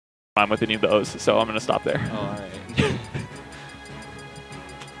mime with any of those, so I'm going to stop there. Oh, all right.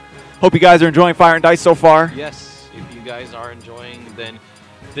 Hope you guys are enjoying Fire and Dice so far. Yes, if you guys are enjoying, then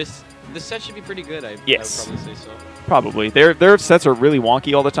this set should be pretty good. I would probably say so. Probably. Their sets are really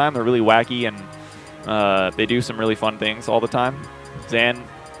wonky all the time. They're really wacky, and they do some really fun things all the time.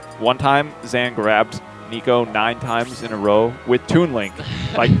 One time, Zan grabbed Nicko 9 times in a row with Toon Link.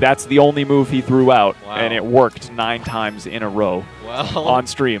 Like, that's the only move he threw out, and it worked 9 times in a row on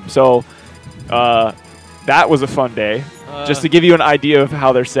stream. So that was a fun day. Just to give you an idea of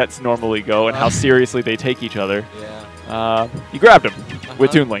how their sets normally go and how seriously they take each other. Yeah. You grabbed him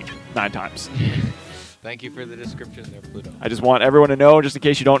with Toon Link 9 times. Thank you for the description there, Pluto. I just want everyone to know, just in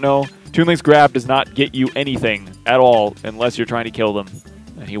case you don't know, Toon Link's grab does not get you anything at all unless you're trying to kill them,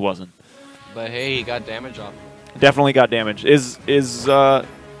 and he wasn't. But hey, he got damage off. Definitely got damage. Is Zan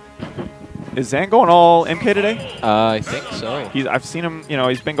going all MK today? I think so. I've seen him. You know,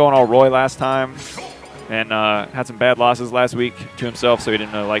 he's been going all Roy last time, and had some bad losses last week to himself, so he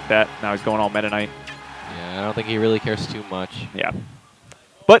didn't really like that. Now he's going all Meta Knight. Yeah, I don't think he really cares too much. Yeah.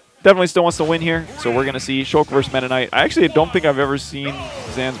 But definitely still wants to win here, so we're going to see Shulk versus Meta Knight. I actually don't think I've ever seen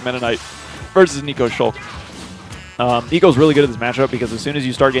Zan's Meta Knight versus Nicko's Shulk. Nicko's really good at this matchup because as soon as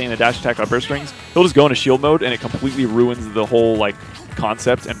you start getting the dash attack up air strings, he'll just go into shield mode, and it completely ruins the whole like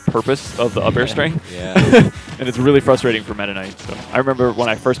concept and purpose of the up air string. Yeah. And it's really frustrating for Meta Knight. So I remember when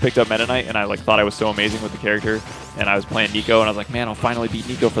I first picked up Meta Knight, and I like thought I was so amazing with the character, and I was playing Nicko, and I was like, man, I'll finally beat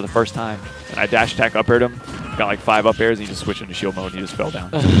Nicko for the first time. And I dash attack up aired him, got like 5 up airs, and he just switched into shield mode, and he just fell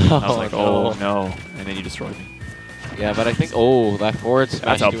down. I was like, oh no, and then he destroyed me. Yeah, but I think that forward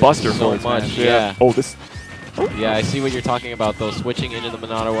smash. That's a buster so forward much. smash. Yeah. Oh, this. Oh. Yeah, I see what you're talking about, though. Switching into the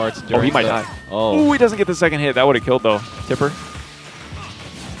Monado arts during he might die. Oh. Ooh, he doesn't get the second hit. That would have killed, though. Tipper.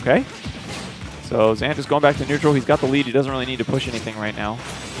 Okay. So Zan just going back to neutral. He's got the lead. He doesn't really need to push anything right now.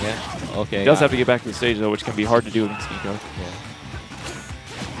 Yeah. Okay. He does have to get back to the stage, though, which can be hard to do against Nicko.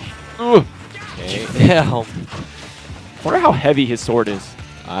 Yeah. Ooh. Okay. Yeah. Wonder how heavy his sword is.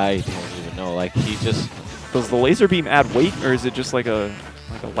 I don't even know. Like, he just... Does the laser beam add weight, or is it just like a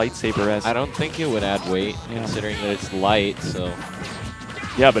lightsaber? I don't think it would add weight, considering that it's light, so...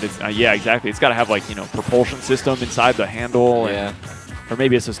 Yeah, but it's... yeah, exactly. It's got to have, like, you know, propulsion system inside the handle. Yeah. Or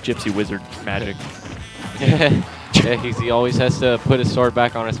maybe it's just Gypsy Wizard magic. Yeah, he always has to put his sword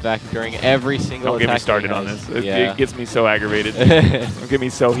back on his back during every single attack. Don't get me started on this. Yeah. It gets me so aggravated. Don't get me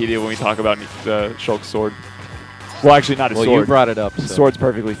so heated when we talk about the Shulk's sword. Well, actually, not his sword. Well, you brought it up. His sword's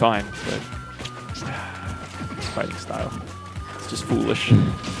perfectly fine, but his fighting style, it's just foolish.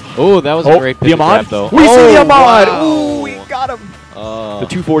 Oh, that was a great the Ahmad, though. We see the Ahmad! Wow. Ooh, we got him! The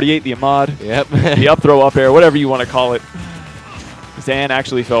 248, the Ahmad. Yep. The up throw, up air, whatever you want to call it. Zan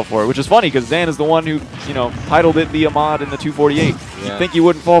actually fell for it, which is funny because Zan is the one who, you know, titled it the Ahmad in the 248. You'd think he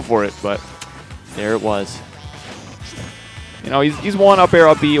wouldn't fall for it, but there it was. You know, he's one up air,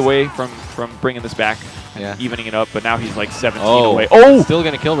 up B away from bringing this back and evening it up, but now he's like 17 away. Oh! Still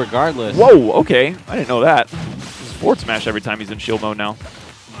going to kill regardless. Whoa, okay. I didn't know that. He's forward smash every time he's in shield mode now.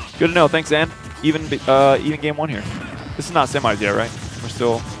 Good to know. Thanks, Zan. Even game 1 here. This is not semis yet, right? We're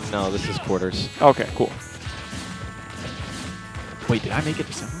still... No, this is quarters. Okay, cool. Wait, did I make it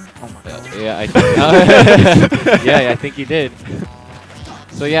to semi? Oh my god. Yeah, I think, I think you did.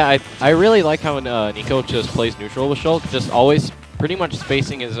 So yeah, I really like how Nicko just plays neutral with Shulk, just always pretty much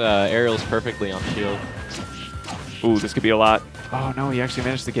spacing his aerials perfectly on shield. Ooh, this could be a lot. Oh no, he actually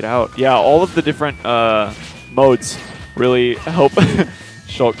managed to get out. Yeah, all of the different modes really help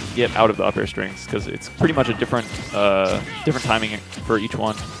Shulk get out of the up air strings because it's pretty much a different timing for each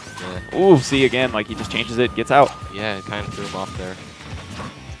one. Yeah. Ooh, see again, like he just changes it, gets out. Yeah, it kind of threw him off there.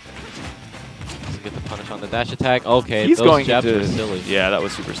 Doesn't get the punish on the dash attack. Okay, he's those going jabs into, were silly. Yeah, that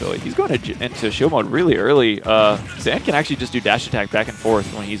was super silly. He's going into shield mode really early. Zan can actually just do dash attack back and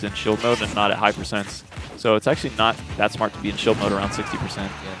forth when he's in shield mode and not at high percents. So it's actually not that smart to be in shield mode around 60%.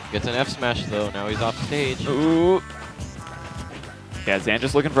 Yeah, gets an F smash though. Now he's off stage. Ooh. Yeah, Zan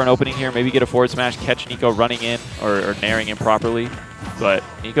just looking for an opening here. Maybe get a forward smash, catch Nicko running in or naring in properly. But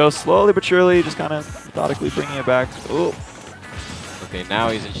Nicko slowly but surely just kind of methodically bringing it back. Ooh. Okay, now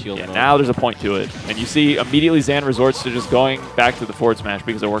he's in shield mode. Now there's a point to it. And you see immediately Zan resorts to just going back to the forward smash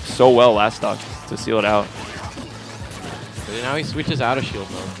because it worked so well last stock to seal it out. But now he switches out of shield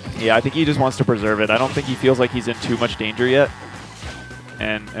mode. Yeah, I think he just wants to preserve it. I don't think he feels like he's in too much danger yet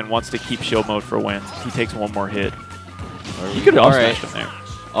and wants to keep shield mode for when he takes one more hit. He could have up smashed him there.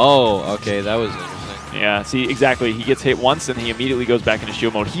 Oh, okay, that was interesting. Yeah, see, exactly. He gets hit once, and he immediately goes back into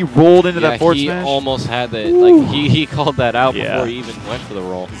shield mode. He rolled into that forward smash. He almost had that. Like, he called that out before he even went for the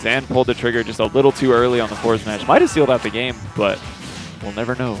roll. Zan pulled the trigger just a little too early on the forward smash. Might have sealed out the game, but We'll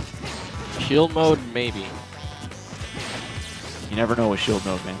never know. Shield mode, maybe. You never know with shield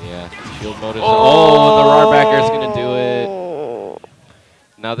mode, man. Yeah, shield mode is... Oh, the RAR backer is going to do it.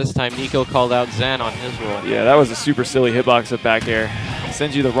 Now this time, Nicko called out Zan on his roll. Yeah, that was a super silly hitbox up back air.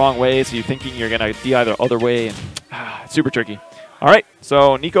 Sends you the wrong way, so you're thinking you're going to DI the other way, and super tricky. All right,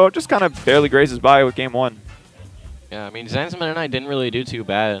 so Nicko just kind of barely grazes by with game 1. Yeah, I mean, Zan's Meta Knight didn't really do too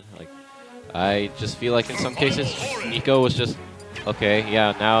bad. Like, I just feel like in some cases, Nicko was just... Okay,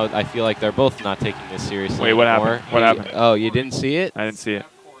 yeah, now I feel like they're both not taking this seriously Wait, what anymore. happened? What happened? Oh, you didn't see it? I didn't see it.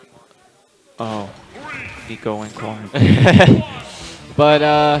 Oh. Nicko and corn.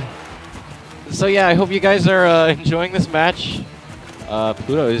 But, so yeah, I hope you guys are enjoying this match.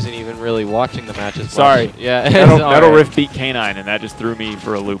 Pluto isn't even really watching the match as much. Sorry. Yeah. Metal Rift beat K9, and that just threw me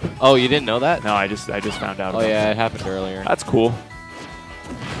for a loop. Oh, you didn't know that? No, I just found out. Oh, yeah, it happened earlier. That's cool.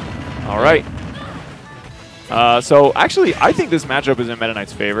 All right. So actually, I think this matchup is in Meta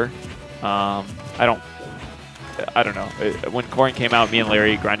Knight's favor. I don't know. When Corrin came out, me and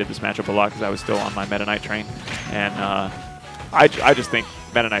Larry grinded this matchup a lot because I was still on my Meta Knight train, and I just think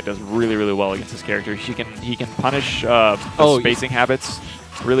Meta Knight does really, really well against this character. He can punish the spacing habits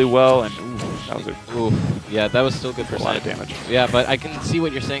really well, and that was yeah, that was still good for a lot of damage. Yeah, but I can see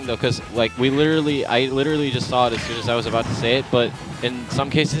what you're saying though, because like I literally just saw it as soon as I was about to say it. But in some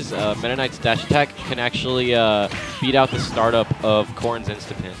cases, Meta Knight's dash attack can actually beat out the startup of Corrin's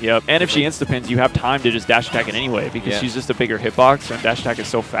insta-pin. Yep, and if she insta-pins, you have time to just dash attack it anyway because she's just a bigger hitbox, and dash attack is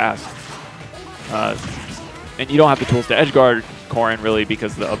so fast. And you don't have the tools to edge guard Corrin really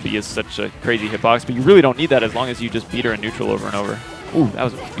because the up B is such a crazy hitbox, but you really don't need that as long as you just beat her in neutral over and over. Ooh, that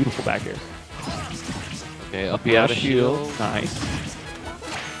was a beautiful back air. Okay, up B out of shield. Nice.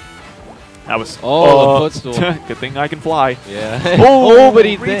 That was... the footstool. Good thing I can fly. Yeah. But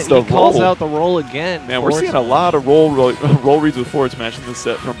he calls out the roll again. Man, we're seeing a lot of roll reads with forward smash in this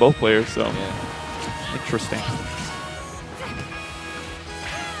set from both players, so... Yeah. Interesting.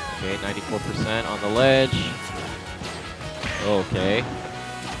 Okay, 94% on the ledge. Okay.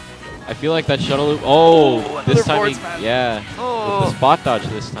 I feel like that shuttle loop... Oh, this time with the spot dodge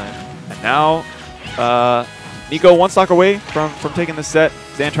this time. And now, Nicko one stock away from taking the set.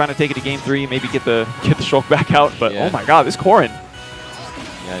 Zan trying to take it to game 3, maybe get the Shulk back out. But oh my God, this Corrin.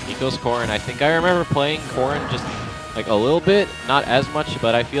 Yeah, Nicko's Corrin. I think I remember playing Corrin just like a little bit, not as much,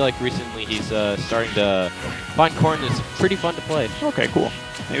 but I feel like recently he's starting to find Corrin is pretty fun to play. Okay, cool.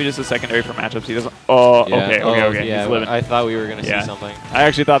 Maybe just a secondary for matchups. He doesn't. Oh, okay. Yeah, he's living. I thought we were going to see something. I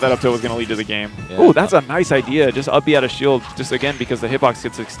actually thought that up tilt was going to lead to the game. Yeah. Ooh, that's a nice idea. Just up B out of shield, just again because the hitbox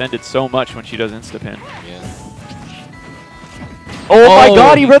gets extended so much when she does insta-pin. Yeah. Oh my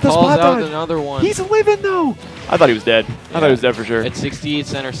God, he read the spot dodge. Another one. He's living though. I thought he was dead. I thought he was dead for sure. It's 68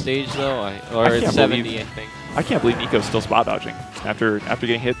 center stage though, or it's 70, I think. I can't believe Nicko's still spot dodging after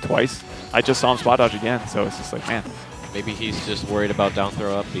getting hit twice. I just saw him spot dodge again, so it's just like, man. Maybe he's just worried about down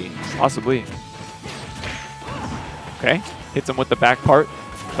throw up B. Possibly. Okay, hits him with the back part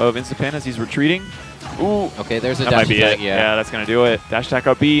of insta-pin as he's retreating. Ooh. Okay, there's a that dash might be attack, it. Yeah, that's going to do it. Dash attack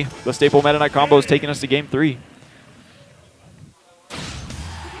up B. The staple Meta Knight combo is taking us to game 3.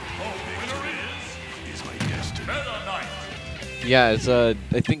 Yeah, it's I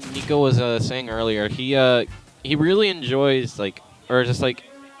think Nicko was saying earlier, he really enjoys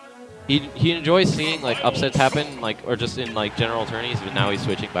he enjoys seeing like upsets happen, like or just in like general tourneys, but now he's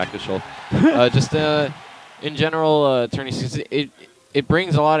switching back to Shulk. Just in general tourneys, it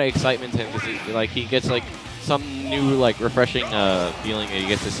brings a lot of excitement to him because he gets like some new like refreshing feeling that you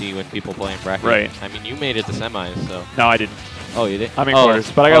get to see when people play in bracket. Right. I mean, you made it to semis, so. No, I didn't. Oh, you did? I'm in quarters,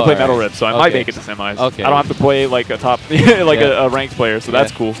 but I got to play Metal Rip, so I might make it to semis. Okay. I don't have to play like a top, like a ranked player, so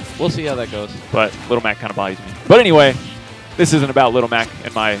that's cool. We'll see how that goes. But Little Mac kind of bodies me. But anyway, this isn't about Little Mac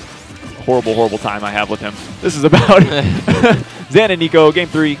and my horrible, horrible time I have with him. This is about Zan and Nicko, game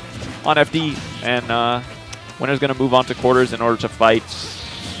 3 on FD, and winner's going to move on to quarters in order to fight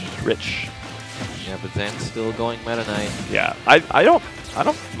Rich. Yeah, but Zan's still going Meta Knight. Yeah, I don't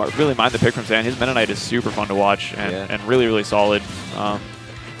really mind the pick from Zan. His Meta Knight is super fun to watch and really, really solid.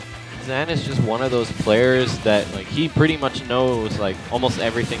 Zan is just one of those players that like he pretty much knows like almost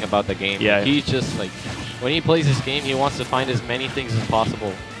everything about the game. Yeah. He's just like when he plays this game, he wants to find as many things as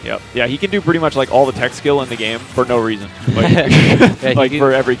possible. Yep. Yeah, he can do pretty much like all the tech skill in the game for no reason. Like, like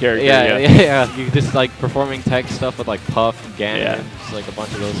for every character. Yeah. You just like performing tech stuff with like Puff, Ganon, just like a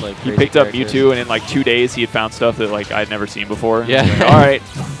bunch of those like he picked up Mewtwo, and in like 2 days he had found stuff that like I'd never seen before. Yeah. Like, all right.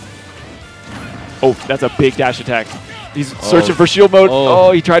 Oh, that's a big dash attack. He's searching for shield mode.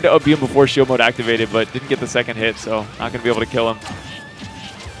 Oh, he tried to up B him before shield mode activated, but didn't get the second hit, so not going to be able to kill him.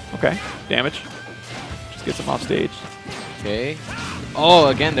 Okay, damage. Just gets him off stage. Okay. Oh,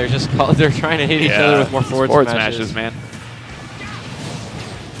 again, they're just they're trying to hit each other with more forward smashes, man.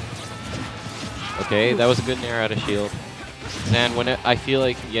 Okay, that was a good nair out of shield. Zan, I feel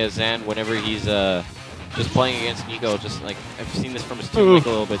like, yeah, Zan, whenever he's just playing against Nicko, just like, I've seen this from his team like a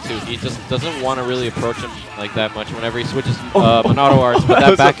little bit too. He just doesn't want to really approach him like that much whenever he switches Monauto arts, but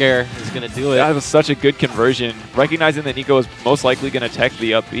that back air is going to do it. That was such a good conversion. Recognizing that Nicko was most likely going to tech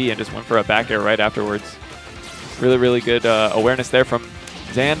the up B and just went for a back air right afterwards. Really, really good awareness there from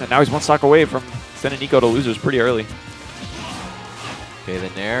Zan, and now he's one stock away from sending Nicko to losers pretty early. Okay, the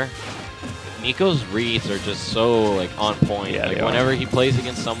nair. Nicko's reads are just so like on point. Yeah, like whenever he plays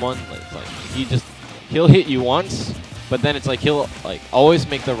against someone, it's like he'll hit you once, but then it's like he'll like always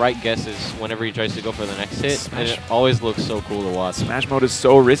make the right guesses whenever he tries to go for the next hit, and it always looks so cool to watch. Smash mode is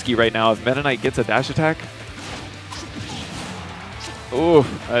so risky right now. If Meta Knight gets a dash attack, ooh,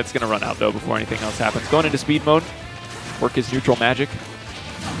 it's gonna run out though before anything else happens. Going into speed mode, work his neutral magic.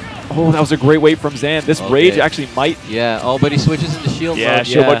 Oh, that was a great wait from Zan. This rage actually might... Yeah, oh, but he switches into shield mode. Yeah,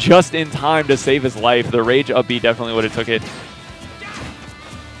 shield mode just in time to save his life. The rage up B definitely would have took it.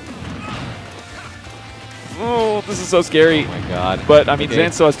 Oh, this is so scary. Oh my god. But, I mean,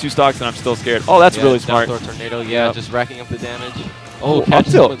 Zan still has 2 stocks, and I'm still scared. Oh, that's really smart. Down throw tornado, just racking up the damage. Oh, up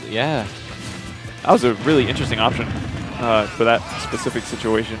tilt. Yeah. That was a really interesting option for that specific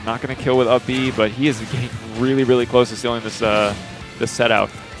situation. Not going to kill with up B, but he is getting really, really close to sealing this, this set out.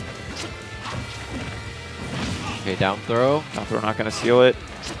 Okay, down throw. Down throw not going to seal it.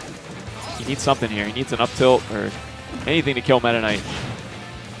 He needs something here. He needs an up tilt or anything to kill Meta Knight.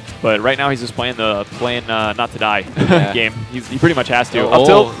 But right now he's just playing not to die game. He pretty much has to. Up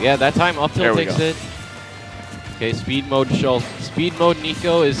tilt. Yeah, that time up tilt takes it. Okay, speed mode Shulk. Speed mode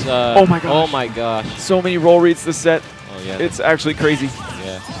Nicko is oh my gosh. Oh my gosh. So many roll reads this set. Oh yeah. It's actually crazy.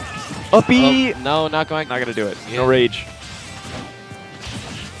 Yeah. Up B. No, not going. Not gonna do it. Yeah. No rage.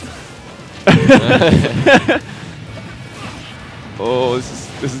 Oh,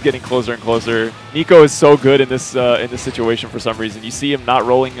 this is getting closer and closer. Nicko is so good in this situation for some reason. You see him not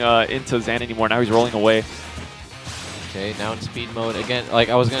rolling into Zan anymore. Now he's rolling away. Okay, now in speed mode again. Like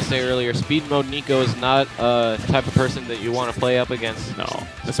I was gonna say earlier, speed mode Nicko is not a type of person that you want to play up against. No,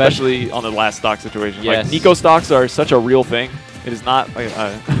 especially on the last stock situation. Yes. Like Nicko stocks are such a real thing. It is not like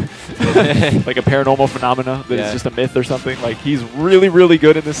like a paranormal phenomena that is just a myth or something. Like he's really, really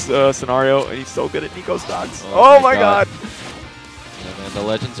good in this scenario, and he's so good at Nicko stocks. Oh my god. Yeah, man, the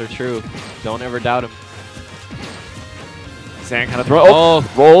legends are true. Don't ever doubt him. Zan kind of throw. Oh,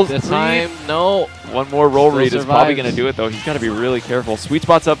 rolls. This time, no. One more roll read is probably going to do it, though. He's got to be really careful. Sweet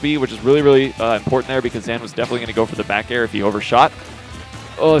spot's up B, which is really, really important there because Zan was definitely going to go for the back air if he overshot.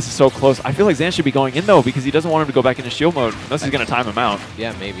 Oh, this is so close. I feel like Zan should be going in, though, because he doesn't want him to go back into shield mode unless he's going to time him out.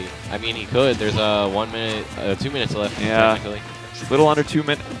 Yeah, maybe. I mean, he could. There's 1 minute, 2 minutes left. Yeah. Technically. A little under 2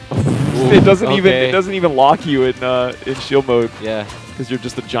 minutes. It doesn't even lock you in shield mode. Yeah. Because you're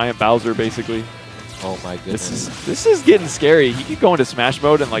just a giant Bowser, basically. Oh my goodness. This is getting scary. He could go into smash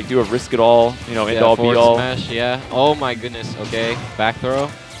mode and like do a risk it all, you know, end all be all. Smash, yeah. Oh my goodness. Okay. Back throw.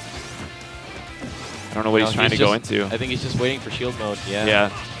 I don't know what he's trying to go into. I think he's just waiting for shield mode. Yeah.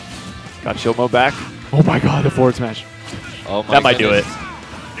 Yeah. Got shield mode back. Oh my god, the forward smash. Oh my That might do it.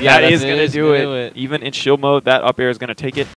 Yeah, that is going to do it. Even in shield mode, that up air is going to take it.